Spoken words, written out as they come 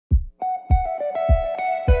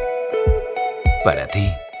Para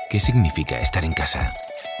ti, ¿qué significa estar en casa?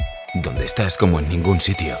 Donde estás como en ningún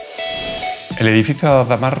sitio. El edificio de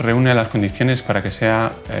Adamar reúne las condiciones para que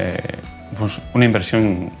sea una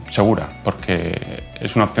inversión segura, porque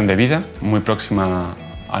es una opción de vida muy próxima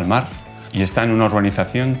al mar y está en una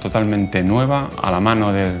urbanización totalmente nueva, a la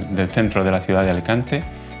mano del centro de la ciudad de Alicante.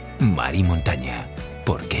 Mar y montaña,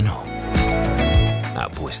 ¿por qué no?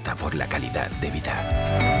 Apuesta por la calidad de vida.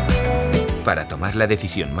 Para tomar la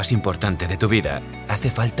decisión más importante de tu vida, hace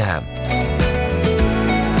falta...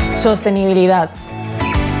 Sostenibilidad.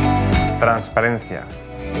 Transparencia.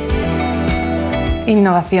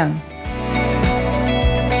 Innovación.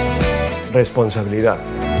 Responsabilidad.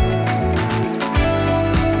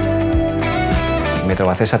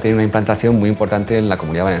 Metrovacesa tiene una implantación muy importante en la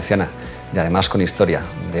Comunidad Valenciana y además con historia.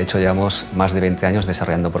 De hecho, llevamos más de 20 años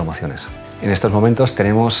desarrollando promociones. En estos momentos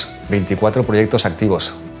tenemos 24 proyectos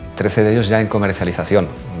activos, 13 de ellos ya en comercialización,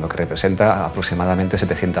 lo que representa aproximadamente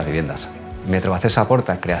 700 viviendas. Metrovacesa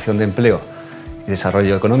aporta creación de empleo y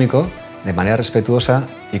desarrollo económico de manera respetuosa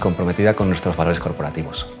y comprometida con nuestros valores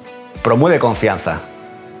corporativos. Promueve confianza.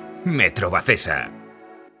 Metrovacesa.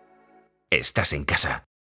 Estás en casa.